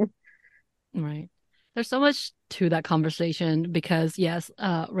thing. Right. There's so much to that conversation because yes,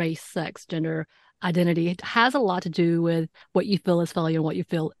 race, sex, gender, identity has a lot to do with what you feel is failure and what you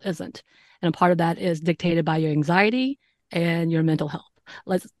feel isn't. And a part of that is dictated by your anxiety and your mental health.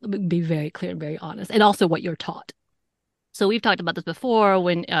 Let's be very clear and very honest. And also what you're taught. So we've talked about this before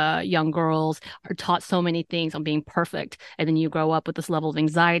when young girls are taught so many things on being perfect, and then you grow up with this level of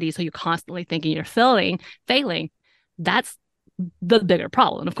anxiety, so you're constantly thinking you're failing. That's the bigger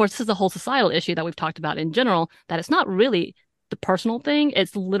problem. And of course, this is a whole societal issue that we've talked about in general, that it's not really the personal thing.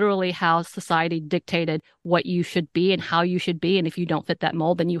 It's literally how society dictated what you should be and how you should be. And if you don't fit that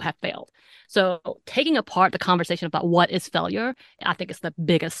mold, then you have failed. So taking apart the conversation about what is failure, I think is the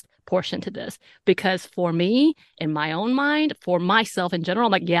biggest portion to this. Because for me, in my own mind, for myself in general,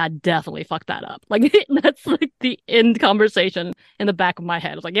 I'm like, yeah, I definitely fucked that up. Like that's like the end conversation in the back of my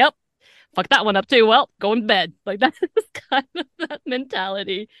head. I was like, yep, fuck that one up too. Well, go in bed. Like that is kind of that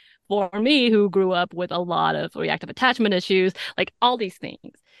mentality for me, who grew up with a lot of reactive attachment issues, like all these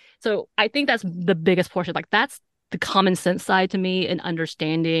things. So I think that's the biggest portion. Like that's the common sense side to me in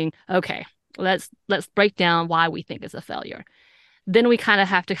understanding, okay, let's break down why we think it's a failure. Then we kind of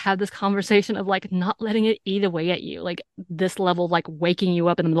have to have this conversation of like not letting it eat away at you, like this level of like waking you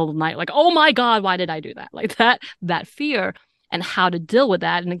up in the middle of the night, like, oh my God, why did I do that? Like that fear and how to deal with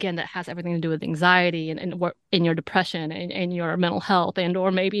that. And again, that has everything to do with anxiety and what in your depression and your mental health, and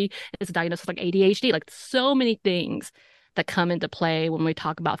or maybe it's a diagnosis like ADHD, like so many things that come into play when we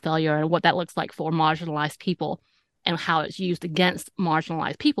talk about failure and what that looks like for marginalized people and how it's used against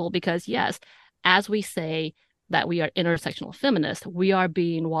marginalized people. Because yes, as we say that we are intersectional feminists, we are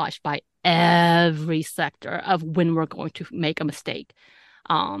being watched by every sector of when we're going to make a mistake.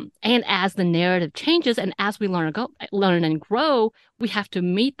 And as the narrative changes and as we learn and grow, we have to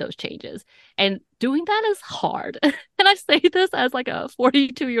meet those changes. And doing that is hard. And I say this as like a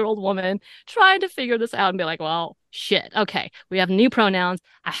 42-year-old woman trying to figure this out and be like, well, shit, okay, we have new pronouns.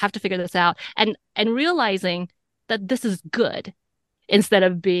 I have to figure this out. And realizing that this is good instead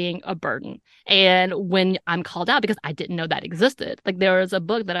of being a burden. And when I'm called out because I didn't know that existed, like there was a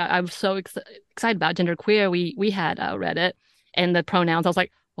book that I was so excited about, Gender Queer. We had read it, and the pronouns, I was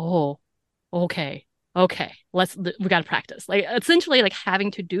like, oh, okay, we got to practice. Like essentially like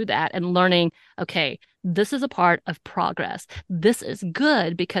having to do that and learning, okay, this is a part of progress. This is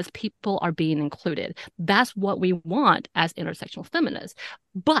good because people are being included. That's what we want as intersectional feminists.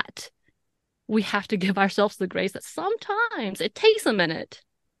 But we have to give ourselves the grace that sometimes it takes a minute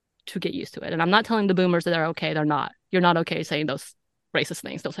to get used to it. And I'm not telling the boomers that they're okay. They're not. You're not okay saying those racist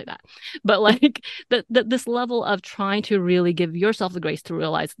things. Don't say that. But like this level of trying to really give yourself the grace to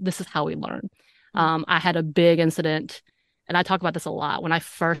realize this is how we learn. I had a big incident, and I talk about this a lot. When I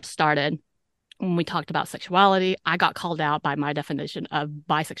first started, when we talked about sexuality, I got called out by my definition of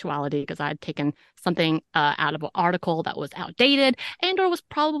bisexuality because I had taken something out of an article that was outdated and or was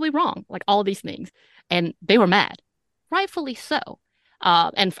probably wrong, like all these things. And they were mad, rightfully so.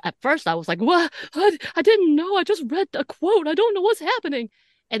 And at first I was like, what? I didn't know. I just read a quote. I don't know what's happening.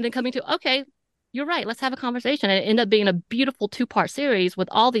 And then coming to, okay, you're right. Let's have a conversation. And it ended up being a beautiful 2-part series with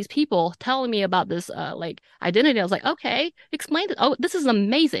all these people telling me about this like identity. I was like, okay, explain it. Oh, this is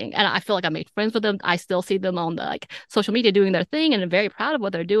amazing. And I feel like I made friends with them. I still see them on the like social media doing their thing, and I'm very proud of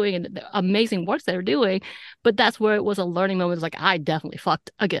what they're doing and the amazing works they're doing. But that's where it was a learning moment. It was like, I definitely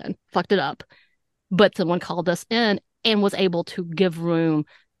fucked it up. But someone called us in and was able to give room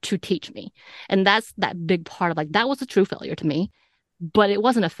to teach me. And that's that big part of like, that was a true failure to me. But it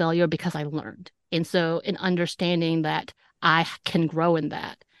wasn't a failure because I learned. And so in understanding that I can grow in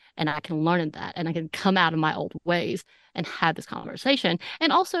that and I can learn in that and I can come out of my old ways and have this conversation.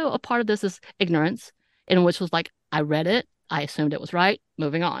 And also a part of this is ignorance, in which was like, I read it, I assumed it was right,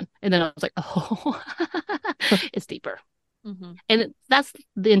 moving on. And then I was like, oh, it's deeper. Mm-hmm. And that's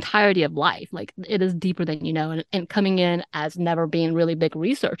the entirety of life. Like it is deeper than you know. And coming in as never being really big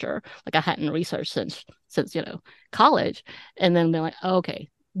researcher, like I hadn't researched since college, and then being like, oh, okay,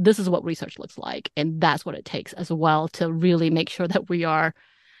 this is what research looks like, and that's what it takes as well to really make sure that we are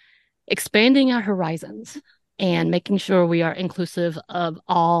expanding our horizons and making sure we are inclusive of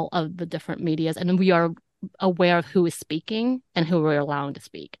all of the different medias, and we are aware of who is speaking and who we're allowing to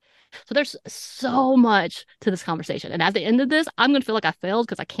speak. So there's so much to this conversation. And at the end of this, I'm going to feel like I failed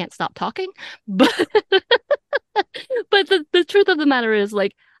because I can't stop talking. But but the truth of the matter is,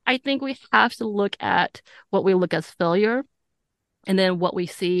 like, I think we have to look at what we look as failure and then what we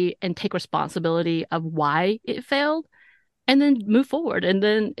see and take responsibility of why it failed and then move forward. And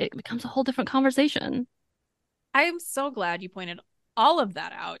then it becomes a whole different conversation. I am so glad you pointed all of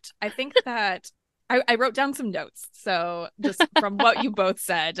that out. I think that I wrote down some notes. So just from what you both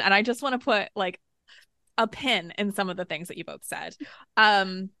said, and I just want to put like a pin in some of the things that you both said.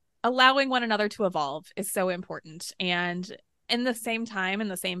 Allowing one another to evolve is so important. And in the same time, in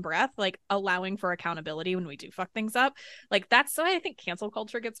the same breath, like allowing for accountability when we do fuck things up. Like that's why I think cancel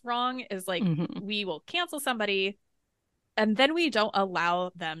culture gets wrong, is like we will cancel somebody and then we don't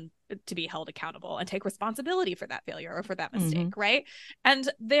allow them to be held accountable and take responsibility for that failure or for that mistake, right?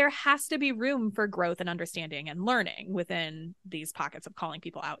 And there has to be room for growth and understanding and learning within these pockets of calling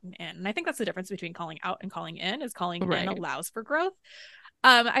people out and in. And I think that's the difference between calling out and calling in, is calling in allows for growth.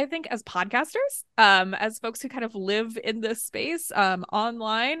 I think as podcasters, as folks who kind of live in this space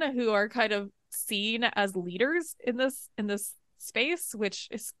online, who are kind of seen as leaders in this space, which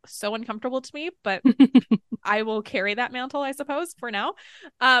is so uncomfortable to me, but I will carry that mantle, I suppose, for now.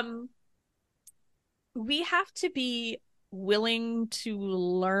 We have to be willing to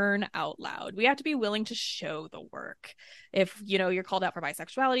learn out loud. We have to be willing to show the work. If, you know, you're called out for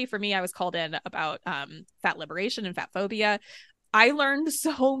bisexuality, for me, I was called in about fat liberation and fat phobia. I learned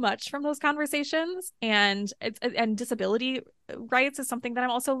so much from those conversations, and disability rights is something that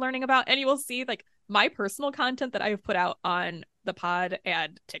I'm also learning about. And you will see, like, my personal content that I've put out on the pod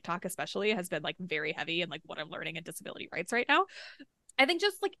and TikTok especially has been like very heavy in like what I'm learning in disability rights right now. I think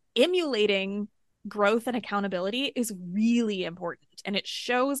just like emulating growth and accountability is really important, and it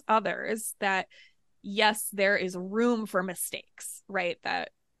shows others that yes, there is room for mistakes, right?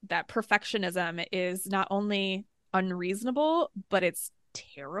 That perfectionism is not only unreasonable, but it's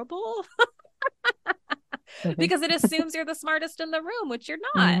terrible because it assumes you're the smartest in the room, which you're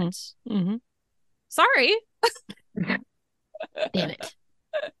not. Sorry. Damn it.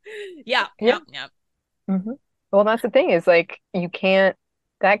 Yeah. Well, that's the thing, is like you can't,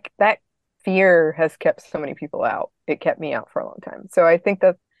 that fear has kept so many people out. It kept me out for a long time. So I think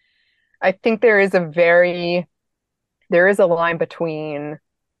there is a line between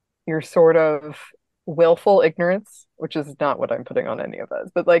your sort of willful ignorance, which is not what I'm putting on any of us,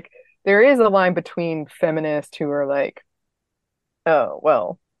 but like there is a line between feminists who are like, oh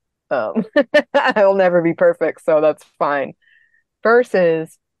well, I'll never be perfect, so that's fine,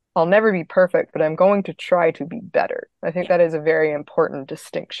 versus I'll never be perfect, but I'm going to try to be better. I think that is a very important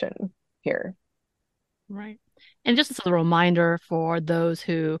distinction here. Right. And just as a reminder for those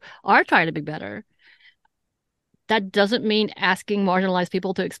who are trying to be better, that doesn't mean asking marginalized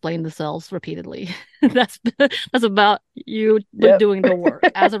people to explain themselves repeatedly. That's about you doing the work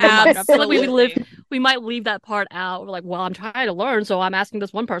as a reminder. I feel like we might leave that part out. We're like, well, I'm trying to learn, so I'm asking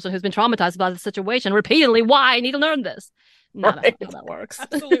this one person who's been traumatized by the situation repeatedly why I need to learn this. No, that's not how that works.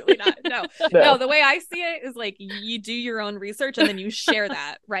 Absolutely not. No, the way I see it is like you do your own research and then you share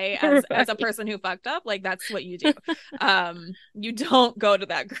that, right? As a person who fucked up, like that's what you do. You don't go to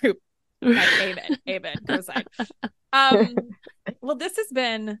that group. Amen. Go side. Well, this has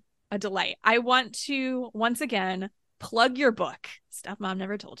been a delight. I want to once again plug your book, Stuff Mom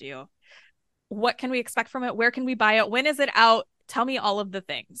Never Told You. What can we expect from it? Where can we buy it? When is it out? Tell me all of the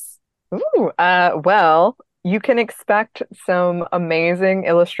things. Well, you can expect some amazing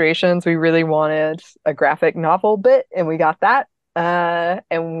illustrations. We really wanted a graphic novel bit, and we got that.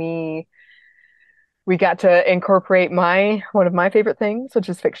 And we got to incorporate one of my favorite things, which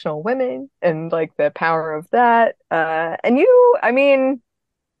is fictional women and like the power of that. And I mean,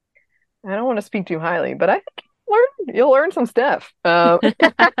 I don't want to speak too highly, but I think you'll learn some stuff. I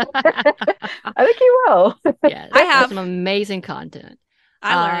think you will. Yeah, I have some amazing content.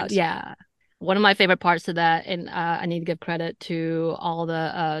 I learned. Yeah. One of my favorite parts of that, and I need to give credit to all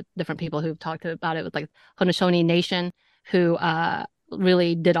the different people who've talked about it, with like Haudenosaunee Nation, who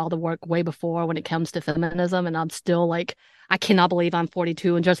really did all the work way before when it comes to feminism. And I'm still like, I cannot believe I'm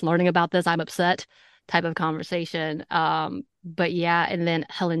 42 and just learning about this. I'm upset type of conversation. But yeah, and then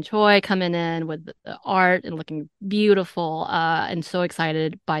Helen Choi coming in with the art and looking beautiful, and so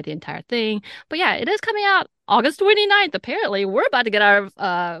excited by the entire thing. But yeah, it is coming out August 29th. Apparently, we're about to get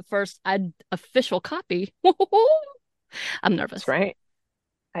our first official copy. I'm nervous. That's right.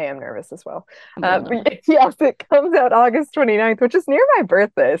 I am nervous as well. Yes, it comes out August 29th, which is near my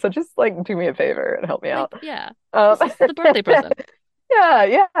birthday. So just like do me a favor and help me out. Yeah. This is the birthday present.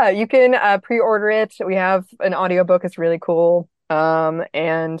 Yeah. You can pre-order it. We have an audiobook. It's really cool.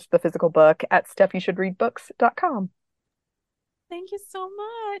 and the physical book at stuffyoushouldreadbooks.com. Thank you so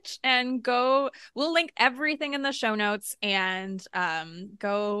much. And we'll link everything in the show notes, and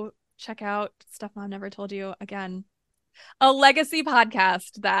go check out Stuff Mom Never Told You. Again, a legacy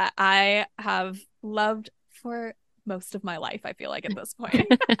podcast that I have loved for most of my life, I feel like, at this point.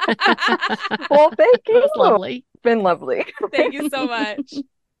 Well, thank you. That's lovely. It's been lovely. Thank you so much.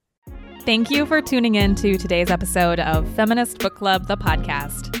 Thank you for tuning in to today's episode of Feminist Book Club, the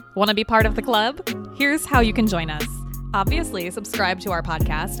podcast. Want to be part of the club? Here's how you can join us. Obviously, subscribe to our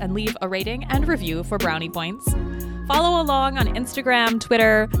podcast and leave a rating and review for brownie points. Follow along on Instagram,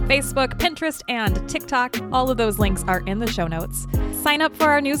 Twitter, Facebook, Pinterest, and TikTok. All of those links are in the show notes. Sign up for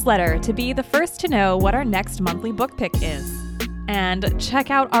our newsletter to be the first to know what our next monthly book pick is. And check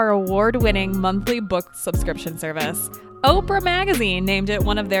out our award-winning monthly book subscription service. Oprah Magazine named it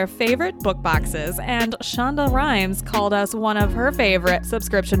one of their favorite book boxes, and Shonda Rhimes called us one of her favorite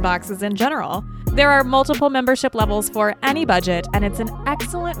subscription boxes in general. There are multiple membership levels for any budget, and it's an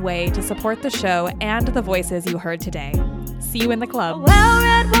excellent way to support the show and the voices you heard today. See you in the club. A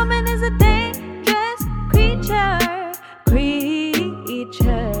well-read woman is a dangerous creature.